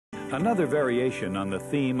Another variation on the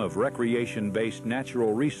theme of recreation-based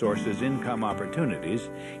natural resources income opportunities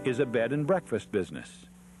is a bed and breakfast business.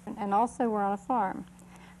 And also we're on a farm.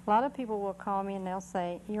 A lot of people will call me and they'll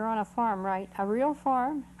say, "You're on a farm, right? A real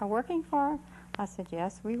farm? A working farm?" I said,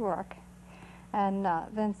 "Yes, we work." And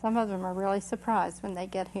then some of them are really surprised when they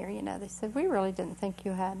get here, you know. They said, "We really didn't think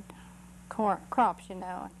you had crops, you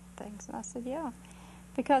know, and things." And I said, "Yeah,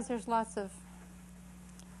 because there's lots of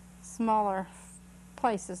smaller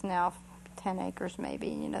places now, 10 acres maybe,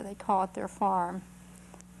 you know, they call it their farm.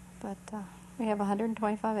 But we have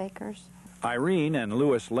 125 acres. Irene and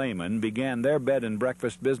Louis Lehman began their bed and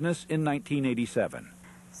breakfast business in 1987.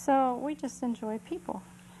 So we just enjoy people.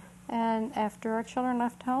 And after our children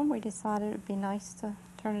left home, we decided it would be nice to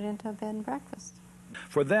turn it into a bed and breakfast.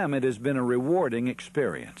 For them, it has been a rewarding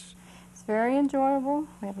experience. It's very enjoyable.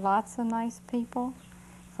 We have lots of nice people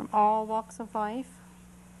from all walks of life.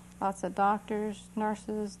 Lots of doctors,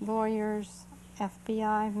 nurses, lawyers,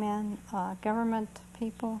 FBI men, government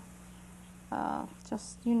people,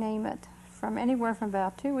 just you name it. From anywhere from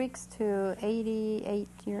about 2 weeks to 88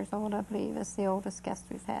 years old, I believe, is the oldest guest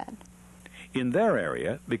we've had. In their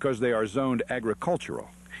area, because they are zoned agricultural,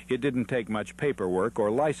 it didn't take much paperwork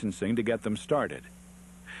or licensing to get them started.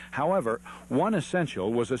 However, one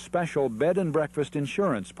essential was a special bed and breakfast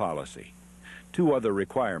insurance policy. Two other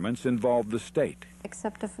requirements involved the state.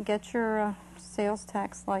 Except to get your sales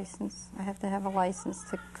tax license. I have to have a license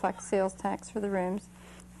to collect sales tax for the rooms.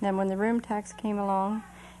 Then when the room tax came along,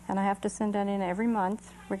 and I have to send that in every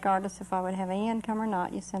month, regardless if I would have any income or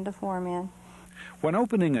not, you send a form in. When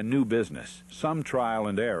opening a new business, some trial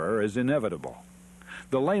and error is inevitable.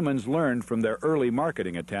 The Lehmans learned from their early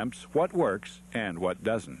marketing attempts what works and what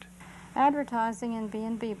doesn't. Advertising in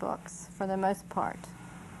B&B books, for the most part.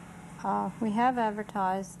 We have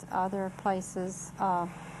advertised other places,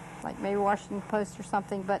 like maybe Washington Post or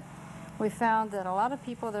something, but we found that a lot of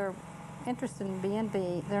people that are interested in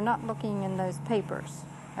B&B, they're not looking in those papers,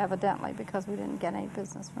 evidently, because we didn't get any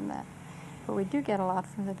business from that. But we do get a lot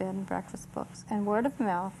from the bed and breakfast books, and word of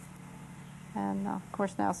mouth. And of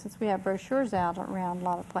course now, since we have brochures out around a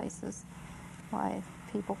lot of places, why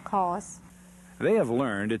people call us. They have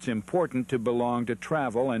learned it's important to belong to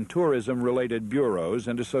travel and tourism-related bureaus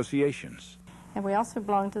and associations. And we also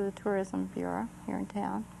belong to the Tourism Bureau here in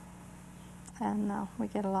town, and we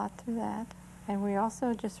get a lot through that. And we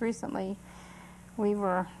also just recently, we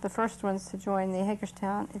were the first ones to join the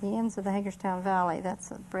Hagerstown, the Inns of the Hagerstown Valley. That's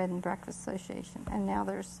a Bread and Breakfast Association, and now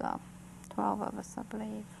there's 12 of us, I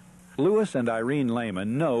believe. Louis and Irene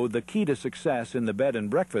Lehman know the key to success in the bed and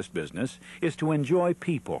breakfast business is to enjoy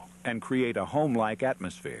people and create a home-like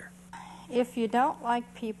atmosphere. If you don't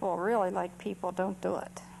like people, really like people, don't do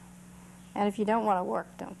it. And if you don't want to work,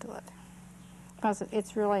 don't do it. Because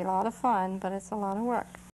it's really a lot of fun, but it's a lot of work.